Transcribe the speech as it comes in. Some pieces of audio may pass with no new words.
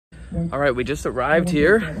All right, we just arrived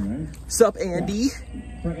here. Sup, Andy?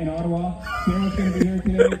 In Ottawa. Sarah's gonna be here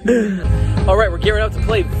today. All right, we're gearing up to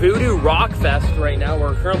play Voodoo Rock Fest right now.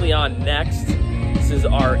 We're currently on Next. This is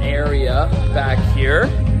our area back here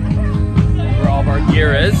where all of our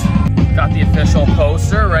gear is. Got the official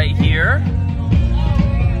poster right here.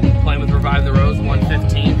 Playing with Revive the Rose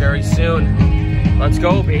 115 very soon. Let's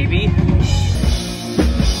go, baby.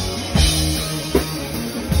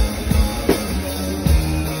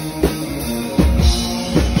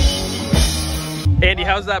 Andy,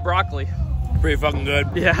 how's that broccoli? Pretty fucking good.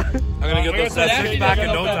 Yeah. I'm gonna get those six back in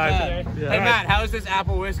no time. Yeah. Hey Matt, how's this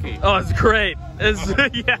apple whiskey? Oh, it's great. It's,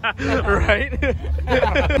 yeah, right?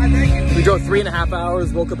 We drove 3.5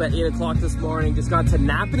 hours, woke up at 8 o'clock this morning, just got to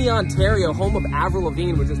Napanee, Ontario, home of Avril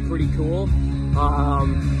Lavigne, which is pretty cool.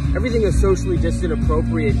 Everything is socially distant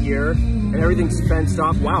appropriate here, and everything's fenced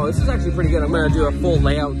off. Wow, this is actually pretty good. I'm gonna do a full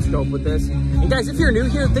layout scope with this. And guys, if you're new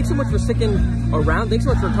here, thanks so much for sticking around. Thanks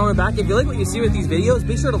so much for coming back. If you like what you see with these videos,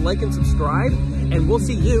 be sure to like and subscribe, and we'll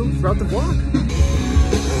see you throughout the vlog.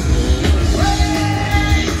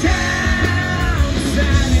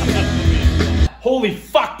 Holy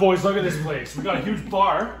fuck, boys, look at this place. We got a huge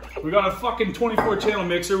bar. We got a fucking 24 channel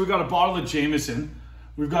mixer. We got a bottle of Jameson.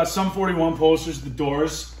 We've got some 41 posters at the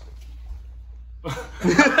doors.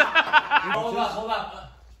 Hold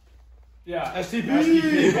up. Yeah,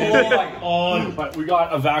 STP. On. But we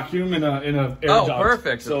got a vacuum and a air duct. Oh,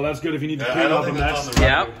 perfect. So that's good if you need to clean up a mess.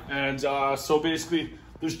 Yeah. And so basically,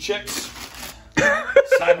 there's chicks,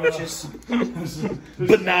 sandwiches,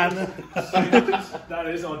 banana. That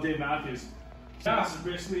is on Dave Matthews. Yeah, that's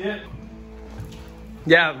basically it.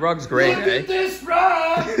 Yeah, rug's great, Look at this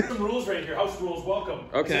rug! Some rules right here. House rules. Welcome.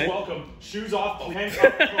 Okay. Welcome. Shoes off. Hands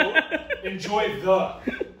off the coat. Enjoy the.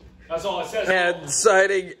 That's all it says. And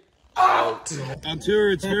signing out. On tour,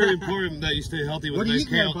 it's very important that you stay healthy with What a are you nice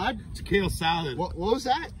eating there, kale. bud? It's kale salad. What was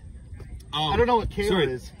that? I don't know what kale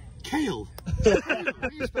is. Kale. How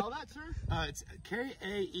do you spell that, sir? It's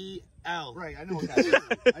K-A-E-L. Right, I know what that is.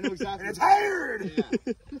 I know exactly. It's hard.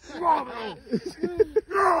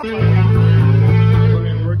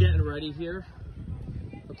 Okay, we're getting ready here.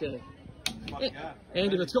 Okay. Hey,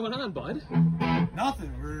 Andy, what's going on, bud?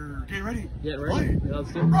 Nothing. We're getting ready. Getting ready? Yeah,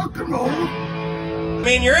 let's do it. Rock and roll. I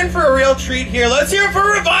mean, you're in for a real treat here. Let's hear it for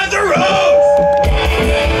Revive the Rose!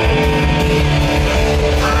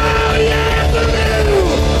 Oh, yeah,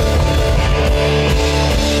 Voodoo!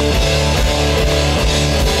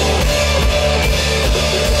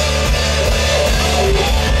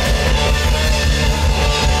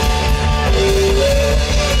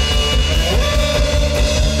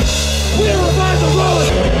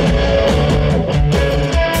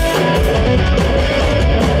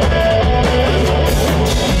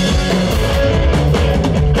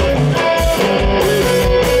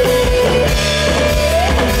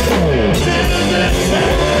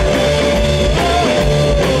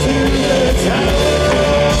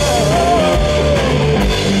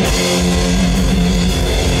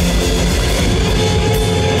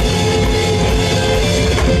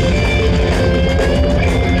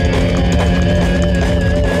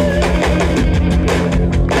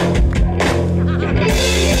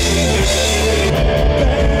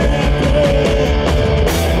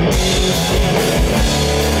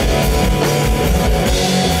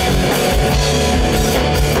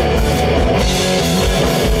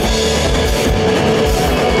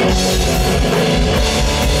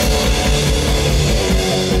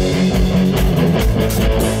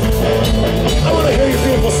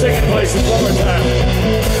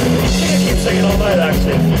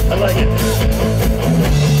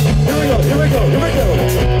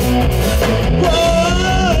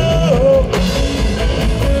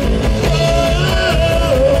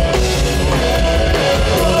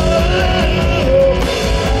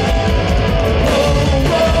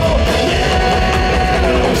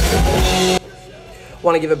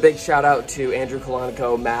 Want to give a big shout out to Andrew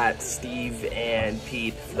Colonico, Matt, Steve, and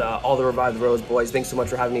Pete, all the Revive the Rose boys. Thanks so much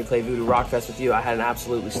for having me play Voodoo Rock Fest with you. I had an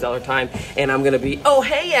absolutely stellar time, and I'm gonna be, oh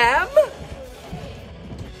hey Em!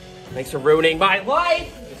 Thanks for ruining my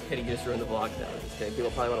life! Just kidding, you just ruined the vlog. No, just kidding.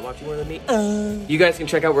 People probably want to watch you more than me. You guys can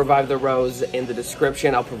check out Revive the Rose in the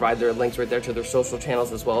description. I'll provide their links right there to their social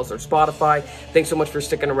channels as well as their Spotify. Thanks so much for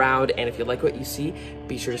sticking around, and if you like what you see,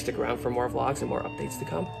 be sure to stick around for more vlogs and more updates to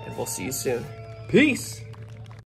come, and we'll see you soon. Peace!